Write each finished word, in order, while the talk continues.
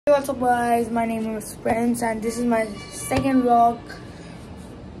What's up guys, my name is Prince and this is my second vlog.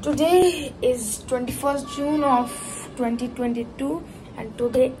 Today is 21st June of 2022 and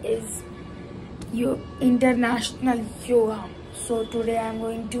today is International Yoga. So today I'm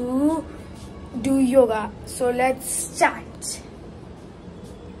going to do yoga. So let's start.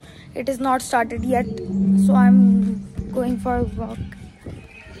 It is not started yet, so I'm going for a walk.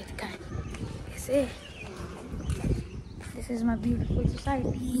 This is my beautiful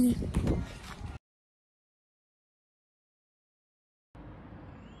society.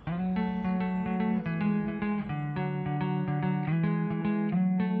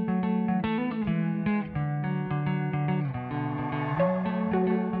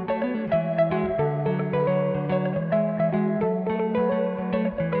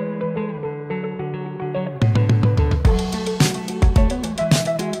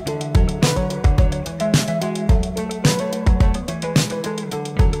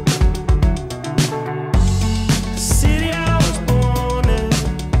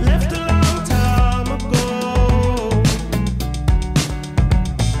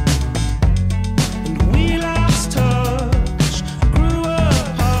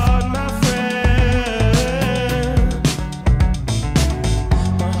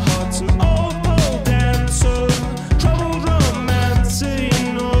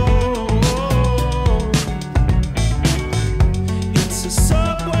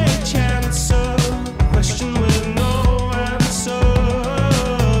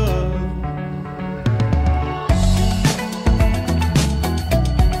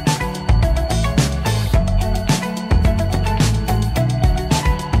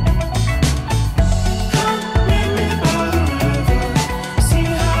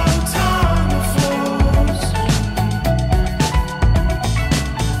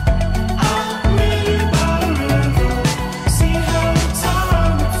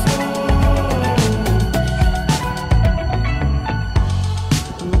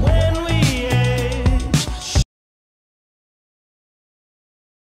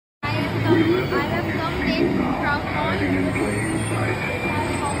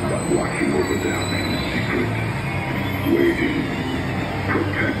 Watching over them in secret, waiting,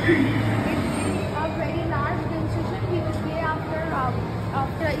 protecting. A very large decision we will play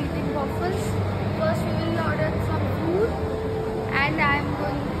after eating waffles. First we will order some food, and I'm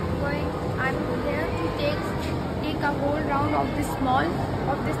there to take a whole round of this mall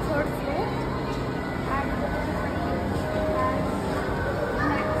of this third floor.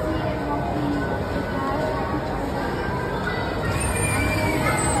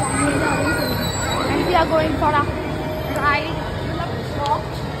 And we are going for a ride, walk.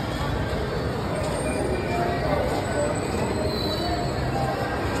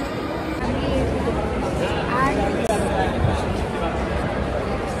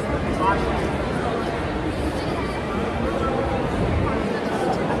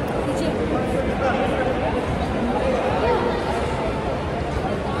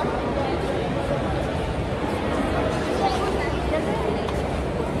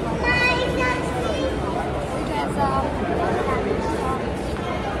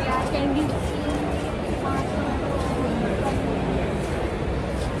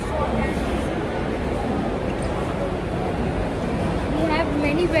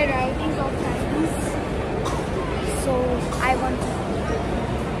 Many varieties of candies, so I want to